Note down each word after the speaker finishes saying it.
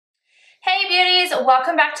Beauties,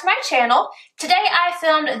 welcome back to my channel. Today I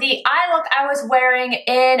filmed the eye look I was wearing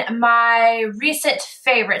in my recent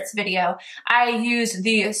favorites video. I used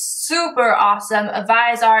the super awesome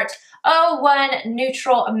Viseart 01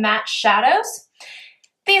 Neutral Matte Shadows.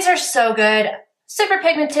 These are so good. Super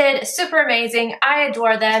pigmented, super amazing. I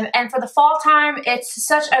adore them. And for the fall time, it's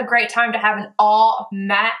such a great time to have an all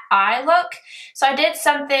matte eye look. So I did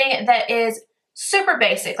something that is super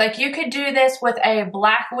basic. Like you could do this with a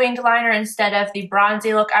black winged liner instead of the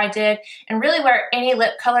bronzy look I did and really wear any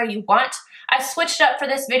lip color you want. I switched up for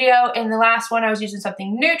this video. In the last one I was using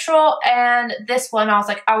something neutral, and this one I was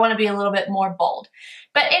like, I want to be a little bit more bold.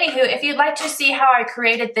 But anywho, if you'd like to see how I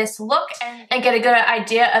created this look and get a good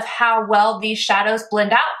idea of how well these shadows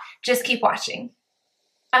blend out, just keep watching.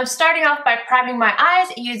 I'm starting off by priming my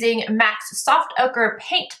eyes using MAC's Soft Ochre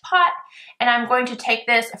Paint Pot, and I'm going to take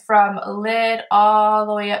this from lid all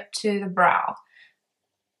the way up to the brow.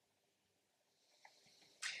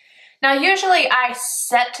 Now usually I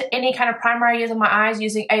set any kind of primer I use on my eyes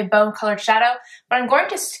using a bone colored shadow, but I'm going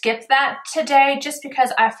to skip that today just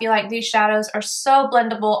because I feel like these shadows are so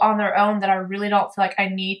blendable on their own that I really don't feel like I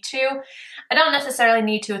need to. I don't necessarily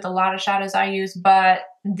need to with a lot of shadows I use, but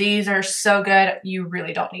these are so good you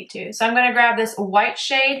really don't need to. So I'm going to grab this white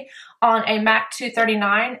shade on a MAC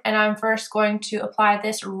 239, and I'm first going to apply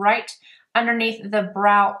this right underneath the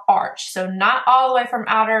brow arch. So not all the way from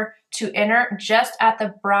outer to inner, just at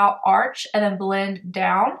the brow arch, and then blend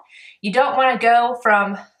down. You don't want to go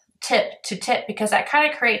from tip to tip because that kind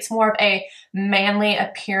of creates more of a manly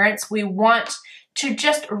appearance. We want to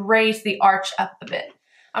just raise the arch up a bit.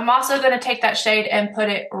 I'm also going to take that shade and put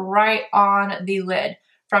it right on the lid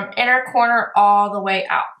from inner corner all the way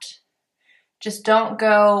out. Just don't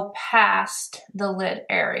go past the lid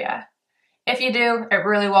area. If you do, it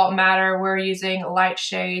really won't matter. We're using light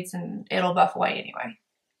shades and it'll buff away anyway.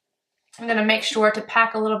 I'm going to make sure to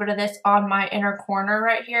pack a little bit of this on my inner corner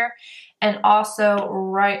right here and also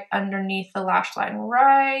right underneath the lash line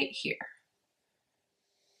right here.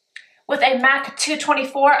 With a MAC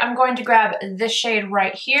 224, I'm going to grab this shade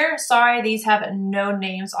right here. Sorry, these have no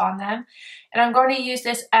names on them. And I'm going to use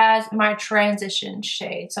this as my transition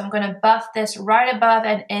shade. So I'm going to buff this right above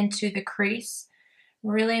and into the crease,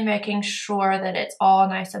 really making sure that it's all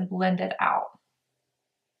nice and blended out.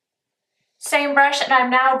 Same brush, and I'm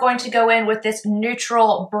now going to go in with this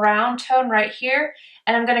neutral brown tone right here,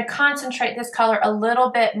 and I'm going to concentrate this color a little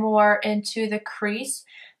bit more into the crease.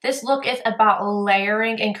 This look is about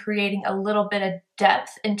layering and creating a little bit of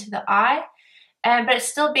depth into the eye, but it's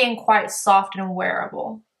still being quite soft and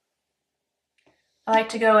wearable. I like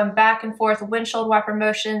to go in back and forth windshield wiper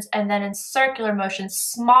motions and then in circular motions,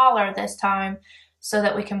 smaller this time, so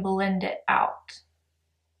that we can blend it out.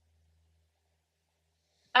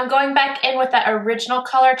 I'm going back in with that original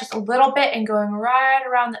color just a little bit and going right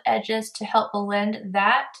around the edges to help blend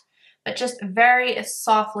that, but just very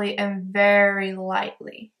softly and very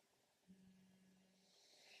lightly.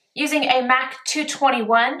 Using a MAC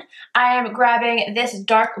 221, I am grabbing this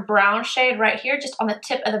dark brown shade right here just on the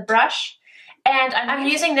tip of the brush. And I'm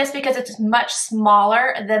using this because it's much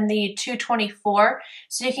smaller than the 224,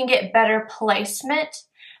 so you can get better placement.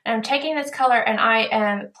 And I'm taking this color and I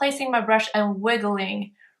am placing my brush and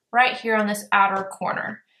wiggling right here on this outer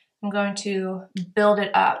corner. I'm going to build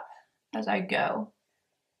it up as I go.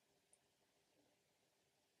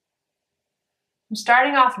 I'm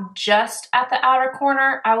starting off just at the outer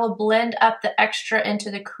corner. I will blend up the extra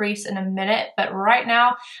into the crease in a minute, but right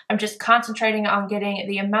now I'm just concentrating on getting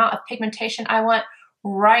the amount of pigmentation I want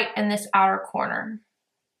right in this outer corner.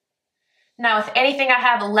 Now with anything I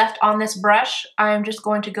have left on this brush, I'm just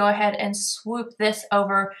going to go ahead and swoop this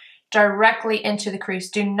over directly into the crease.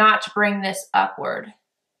 Do not bring this upward.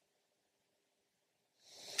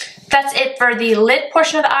 That's it for the lid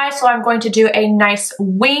portion of the eye, so I'm going to do a nice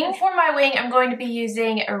wing. For my wing, I'm going to be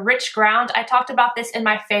using a Rich Ground. I talked about this in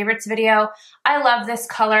my favorites video. I love this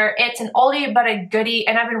color. It's an oldie but a goodie,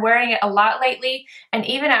 and I've been wearing it a lot lately, and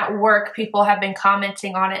even at work, people have been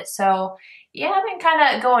commenting on it, so yeah, I've been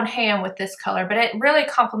kind of going ham with this color, but it really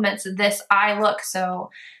complements this eye look, so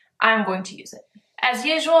I'm going to use it. As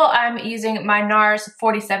usual, I'm using my NARS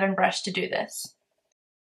 47 brush to do this.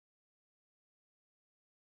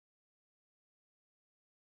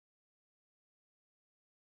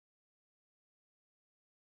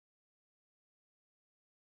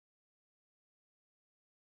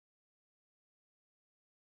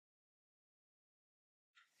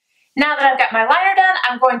 Now that I've got my liner done,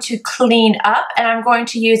 I'm going to clean up, and I'm going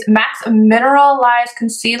to use MAC's Mineralize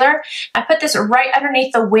Concealer. I put this right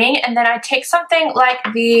underneath the wing, and then I take something like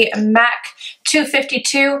the MAC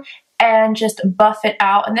 252 and just buff it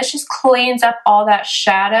out. And this just cleans up all that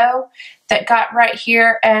shadow that got right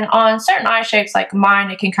here. And on certain eye shapes like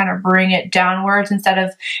mine, it can kind of bring it downwards instead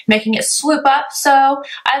of making it swoop up. So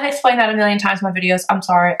I've explained that a million times in my videos. I'm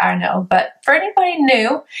sorry, I know. But for anybody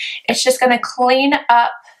new, it's just going to clean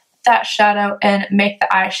up that shadow and make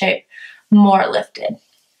the eye shape more lifted.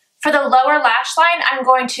 For the lower lash line, I'm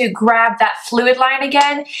going to grab that Fluidline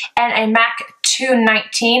again and a MAC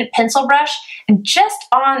 219 pencil brush. And just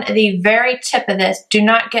on the very tip of this, do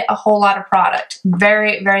not get a whole lot of product,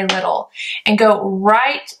 very, very little. And go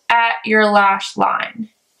right at your lash line.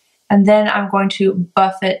 And then I'm going to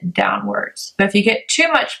buff it downwards. But if you get too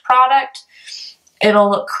much product,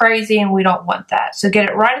 it'll look crazy and we don't want that. So get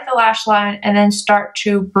it right at the lash line and then start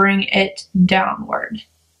to bring it downward.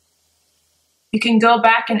 You can go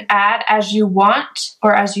back and add as you want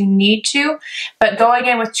or as you need to, but going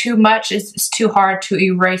in with too much is too hard to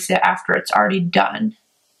erase it after it's already done.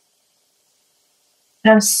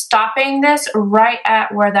 And I'm stopping this right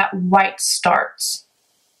at where that white starts.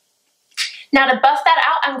 Now to buff that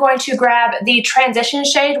out, I'm going to grab the transition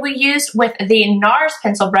shade we used with the NARS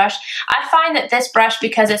pencil brush. I find that this brush,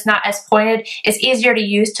 because it's not as pointed, is easier to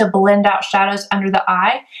use to blend out shadows under the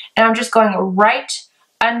eye. And I'm just going right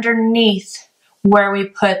underneath where we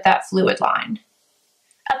put that Fluidline.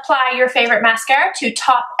 Apply your favorite mascara to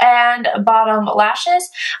top and bottom lashes.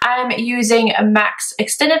 I'm using MAC's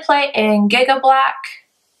Extended Play in Gigablack.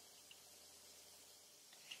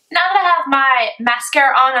 Now that I have my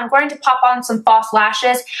mascara on, I'm going to pop on some false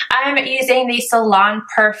lashes. I'm using the Salon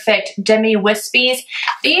Perfect Demi Whispies.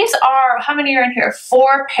 These are, how many are in here?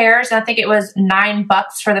 4 pairs, and I think it was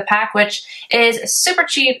 $9 for the pack, which is super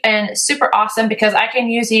cheap and super awesome because I can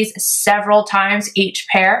use these several times each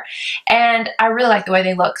pair, and I really like the way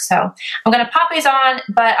they look. So I'm going to pop these on,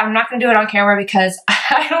 but I'm not going to do it on camera because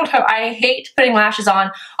I don't know, I hate putting lashes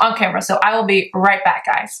on camera, so I will be right back,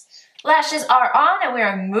 guys. Lashes are on and we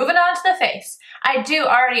are moving on to the face. I do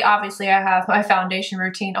already, obviously I have my foundation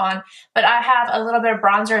routine on, but I have a little bit of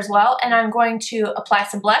bronzer as well, and I'm going to apply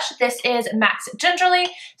some blush. This is MAC's Gingerly.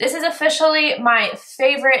 This is officially my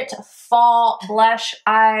favorite fall blush.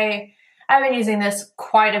 I've been using this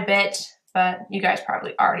quite a bit, but you guys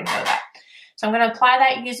probably already know that. So I'm going to apply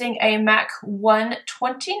that using a MAC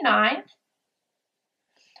 129.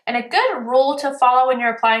 And a good rule to follow when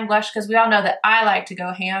you're applying blush, because we all know that I like to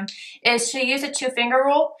go ham, is to use a 2-finger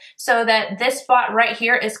rule so that this spot right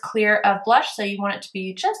here is clear of blush. So you want it to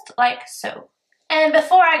be just like so. And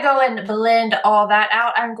before I go and blend all that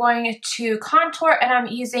out, I'm going to contour, and I'm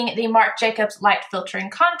using the Marc Jacobs Light Filtering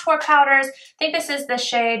Contour Powders. I think this is the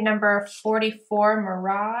shade number 44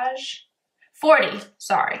 Mirage. 40,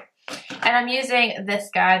 sorry. And I'm using this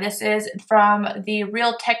guy. This is from the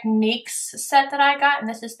Real Techniques set that I got, and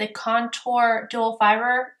this is the Contour Dual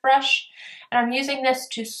Fiber brush. And I'm using this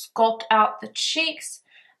to sculpt out the cheeks,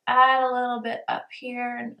 add a little bit up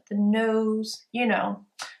here, and the nose, you know,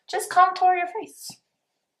 just contour your face.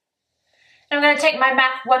 And I'm going to take my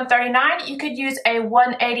MAC 139. You could use a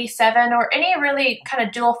 187 or any really kind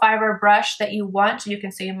of dual fiber brush that you want. You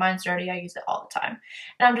can see mine's dirty. I use it all the time.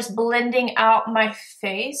 And I'm just blending out my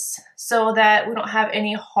face so that we don't have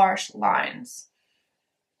any harsh lines.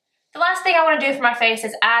 The last thing I want to do for my face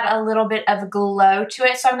is add a little bit of glow to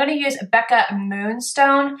it. So I'm going to use Becca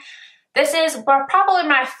Moonstone. This is probably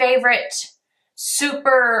my favorite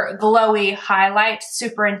super glowy highlight,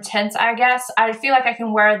 super intense, I guess. I feel like I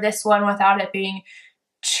can wear this one without it being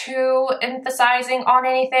too emphasizing on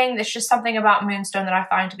anything. There's just something about Moonstone that I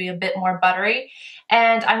find to be a bit more buttery.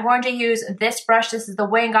 And I'm going to use this brush. This is the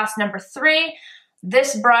Wayne Goss number 3.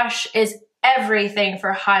 This brush is everything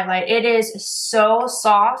for highlight. It is so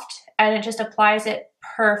soft and it just applies it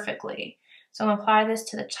perfectly. So I'm going to apply this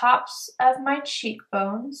to the tops of my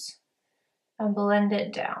cheekbones and blend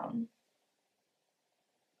it down.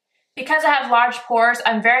 Because I have large pores,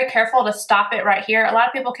 I'm very careful to stop it right here. A lot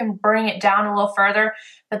of people can bring it down a little further,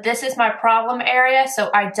 but this is my problem area, so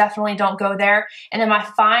I definitely don't go there. And then my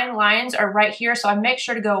fine lines are right here, so I make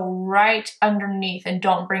sure to go right underneath and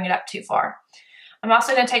don't bring it up too far. I'm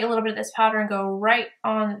also going to take a little bit of this powder and go right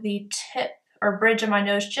on the tip or bridge of my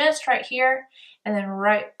nose, just right here, and then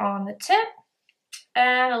right on the tip,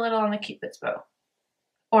 and a little on the Cupid's bow.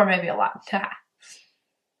 Or maybe a lot.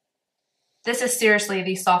 This is seriously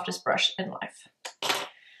the softest brush in life.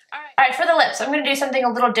 Alright, for the lips, I'm going to do something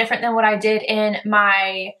a little different than what I did in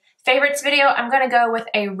my favorites video. I'm going to go with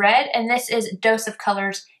a red, and this is Dose of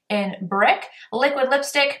Colors in Brick liquid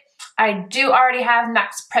lipstick. I do already have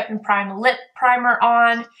MAC's Prep and Prime lip primer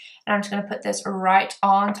on, and I'm just going to put this right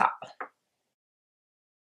on top.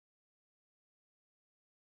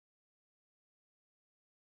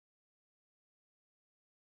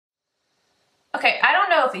 Okay, I don't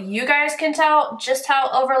know if you guys can tell just how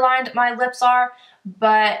overlined my lips are,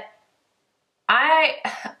 but I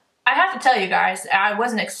have to tell you guys, I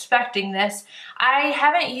wasn't expecting this. I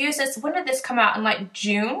haven't used this. When did this come out? In like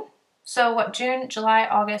June? So what, June, July,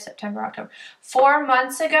 August, September, October. 4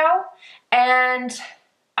 months ago. And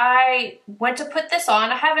I went to put this on.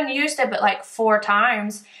 I haven't used it but like 4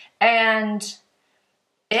 times. And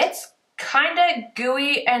it's kind of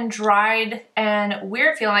gooey and dried and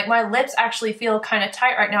weird feeling. Like my lips actually feel kind of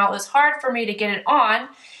tight right now. It was hard for me to get it on.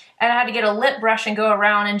 And I had to get a lip brush and go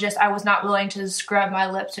around and just, I was not willing to scrub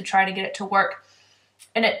my lips to try to get it to work.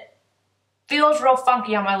 And it feels real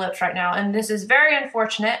funky on my lips right now. And this is very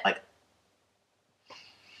unfortunate. Like,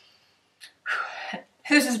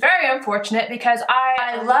 this is very unfortunate because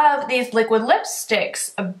I love these liquid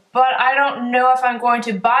lipsticks, but I don't know if I'm going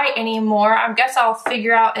to buy any more. I guess I'll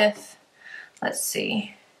figure out if, let's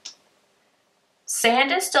see.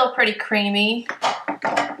 Sand is still pretty creamy.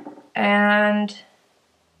 And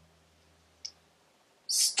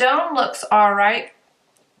Stone looks alright,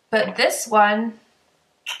 but this one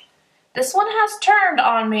has turned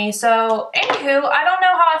on me. So, anywho, I don't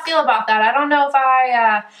know how I feel about that. I don't know if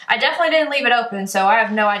I definitely didn't leave it open, so I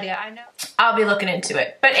have no idea. I know I'll be looking into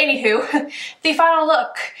it. But anywho, the final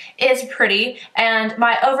look is pretty, and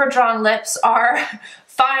my overdrawn lips are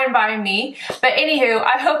fine by me. But anywho,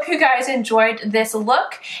 I hope you guys enjoyed this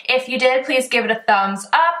look. If you did, please give it a thumbs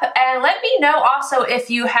up, and let me know also if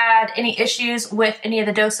you had any issues with any of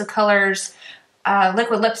the Dose of Colors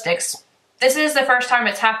liquid lipsticks. This is the first time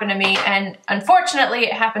it's happened to me, and unfortunately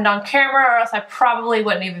it happened on camera, or else I probably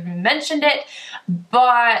wouldn't have even mentioned it,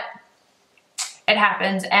 but it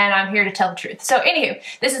happens, and I'm here to tell the truth. So anywho,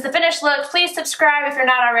 this is the finished look. Please subscribe if you're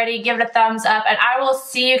not already, give it a thumbs up, and I will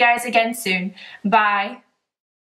see you guys again soon. Bye.